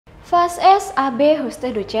Fase AB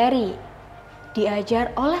hoste doceri,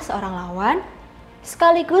 diajar oleh seorang lawan,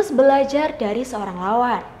 sekaligus belajar dari seorang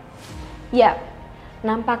lawan. Yappp,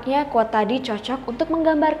 nampaknya quote tadi cocok untuk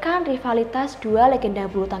menggambarkan rivalitas dua legenda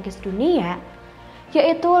bulutangkis dunia,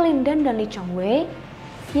 yaitu Lin Dan dan Lee Chong Wei,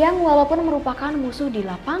 yang walaupun merupakan musuh di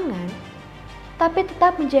lapangan, tapi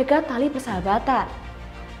tetap menjaga tali persahabatan.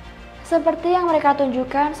 Seperti yang mereka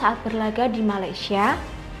tunjukkan saat berlaga di Malaysia,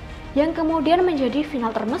 yang kemudian menjadi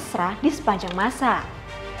final termesra di sepanjang masa.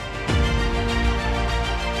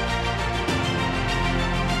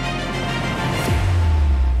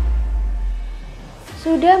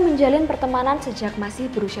 Sudah menjalin pertemanan sejak masih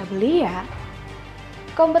berusia belia,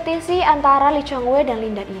 kompetisi antara Lee Chong Wei dan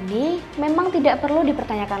Lin Dan ini memang tidak perlu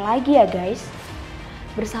dipertanyakan lagi ya guys.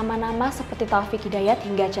 Bersama nama seperti Taufik Hidayat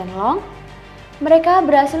hingga Chen Long, mereka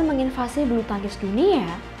berhasil menginvasi bulu tangkis dunia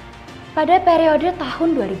pada periode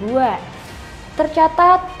tahun 2000-an.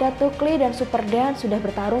 Tercatat, Datuk Lee dan Super Dan sudah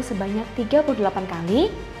bertarung sebanyak 38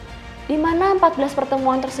 kali, di mana 14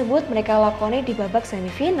 pertemuan tersebut mereka lakoni di babak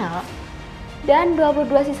semifinal, dan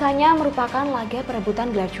 22 sisanya merupakan laga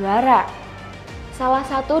perebutan gelar juara. Salah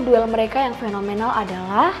satu duel mereka yang fenomenal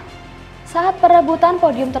adalah saat perebutan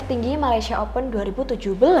podium tertinggi Malaysia Open 2017,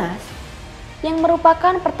 yang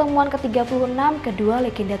merupakan pertemuan ke-36 kedua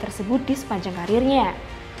legenda tersebut di sepanjang karirnya.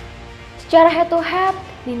 Secara head to head,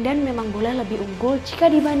 Lin Dan memang boleh lebih unggul jika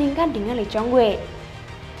dibandingkan dengan Lee Chong Wei.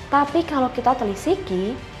 Tapi kalau kita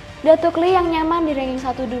telisiki, Datuk Lee yang nyaman di ranking 1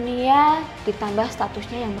 dunia, ditambah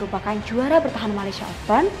statusnya yang merupakan juara bertahan Malaysia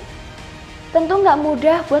Open, tentu nggak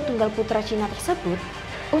mudah buat tunggal putra Cina tersebut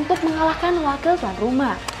untuk mengalahkan wakil tuan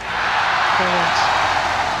rumah.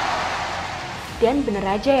 Dan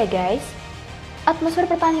bener aja ya guys, atmosfer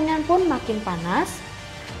pertandingan pun makin panas,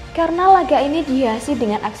 karena laga ini dihiasi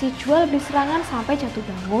dengan aksi jual beli serangan sampai jatuh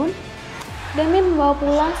bangun demi membawa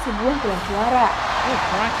pulang sebuah gelar juara.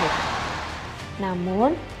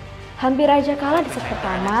 Namun, hampir aja kalah di set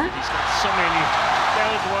pertama.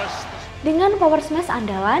 Dengan power smash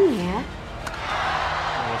andalannya,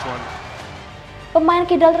 pemain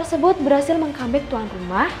kidal tersebut berhasil meng-comeback tuan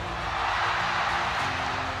rumah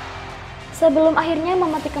sebelum akhirnya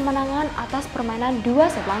memetik kemenangan atas permainan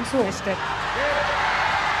 2 set langsung.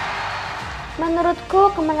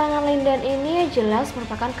 Menurutku, kemenangan Lin Dan ini jelas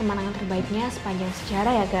merupakan kemenangan terbaiknya sepanjang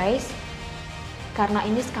sejarah ya guys. Karena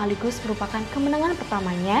ini sekaligus merupakan kemenangan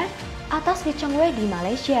pertamanya atas Lee Chong Wei di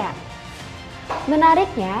Malaysia.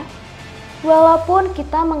 Menariknya, walaupun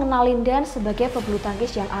kita mengenal Lin Dan sebagai pebulu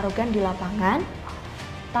tangkis yang arogan di lapangan,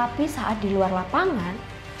 tapi saat di luar lapangan,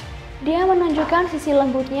 dia menunjukkan sisi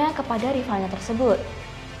lembutnya kepada rivalnya tersebut.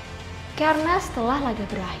 Karena setelah laga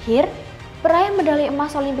berakhir, peraih medali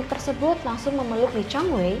emas Olimpik tersebut langsung memeluk Lee Chong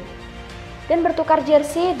Wei dan bertukar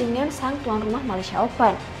jersey dengan sang tuan rumah Malaysia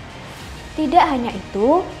Open. Tidak hanya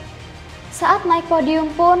itu, saat naik podium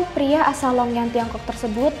pun pria asal Longyan Tiongkok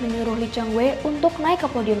tersebut menyuruh Lee Chong Wei untuk naik ke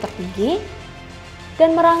podium tertinggi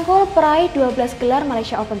dan merangkul peraih 12 gelar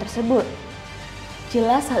Malaysia Open tersebut.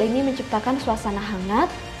 Jelas hal ini menciptakan suasana hangat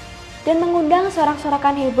dan mengundang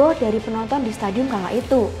sorak-sorakan heboh dari penonton di stadion kala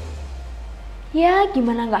itu. Ya,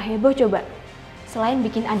 gimana nggak heboh coba? Selain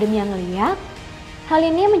bikin adem yang ngeliat, hal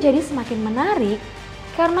ini menjadi semakin menarik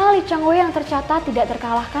karena Lee Chong Wei yang tercatat tidak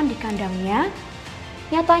terkalahkan di kandangnya,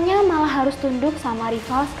 nyatanya malah harus tunduk sama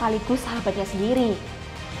rival sekaligus sahabatnya sendiri.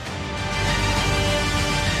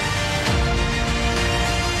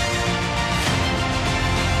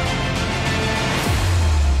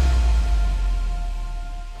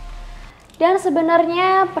 Dan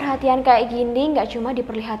sebenarnya perhatian kayak gini nggak cuma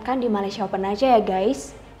diperlihatkan di Malaysia Open aja ya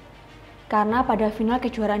guys. Karena pada final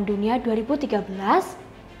kejuaraan dunia 2013,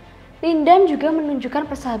 Lin Dan juga menunjukkan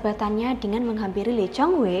persahabatannya dengan menghampiri Lee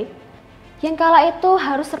Chong Wei yang kala itu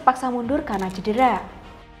harus terpaksa mundur karena cedera.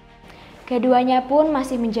 Keduanya pun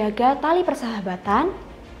masih menjaga tali persahabatan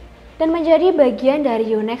dan menjadi bagian dari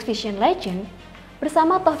Yonex Vision Legend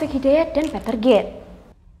bersama Taufik Hidayat dan Peter Gate.